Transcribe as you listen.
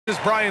is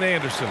Brian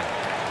Anderson.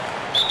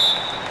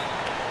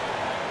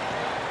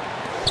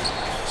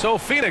 So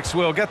Phoenix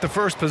will get the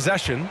first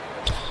possession.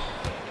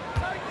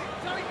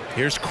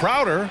 Here's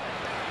Crowder.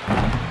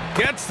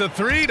 Gets the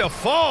three to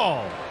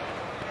fall.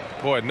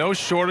 Boy, no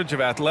shortage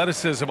of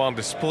athleticism on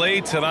display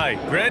tonight.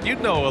 Grant, you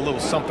know a little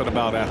something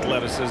about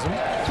athleticism.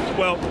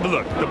 Well,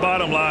 look, the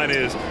bottom line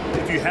is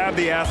if you have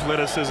the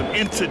athleticism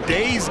in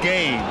today's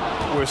game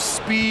where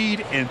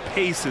speed and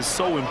pace is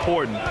so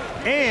important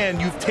and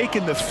you've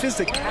taken the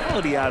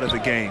physicality out of the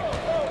game,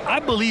 I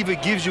believe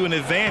it gives you an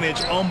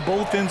advantage on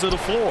both ends of the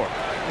floor.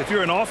 If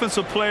you're an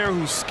offensive player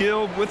who's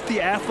skilled with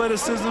the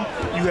athleticism,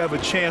 you have a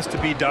chance to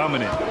be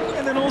dominant.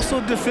 And then also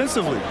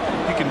defensively,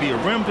 you can be a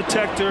rim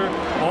protector,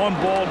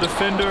 on-ball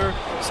defender.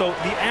 So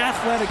the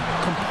athletic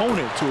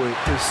component to it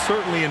is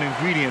certainly an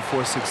ingredient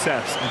for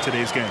success in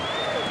today's game.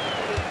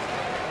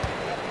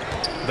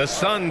 The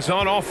Suns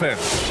on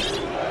offense.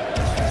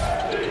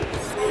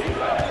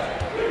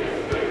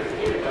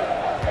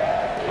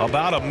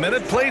 About a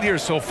minute played here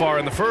so far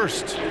in the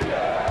first.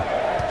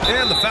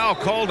 And the foul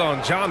called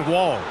on John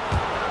Wall.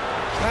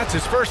 That's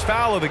his first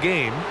foul of the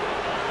game.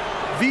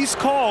 These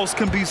calls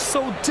can be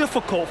so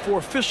difficult for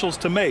officials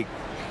to make.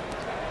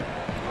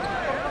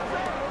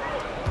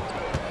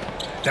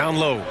 Down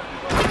low.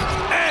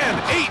 And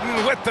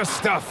Ayton with the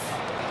stuff.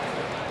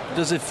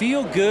 Does it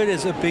feel good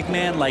as a big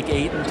man like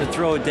Ayton to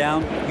throw it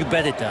down? You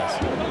bet it does.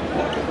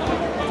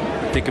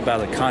 Think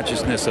about the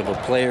consciousness of a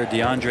player,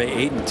 DeAndre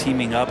Ayton,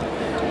 teaming up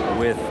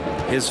with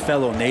his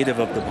fellow native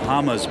of the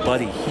Bahamas,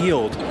 Buddy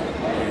Hield,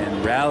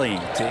 and rallying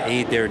to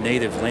aid their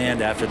native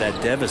land after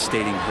that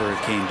devastating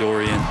Hurricane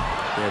Dorian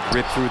that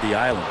ripped through the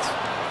islands.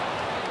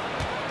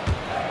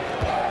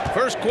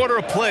 First quarter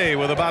of play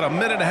with about a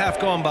minute and a half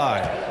gone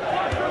by.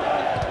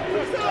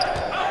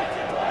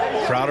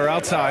 Crowder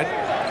outside.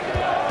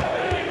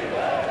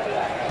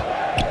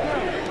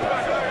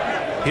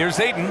 Here's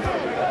Ayton.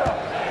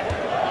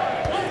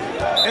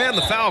 And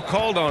the foul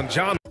called on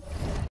John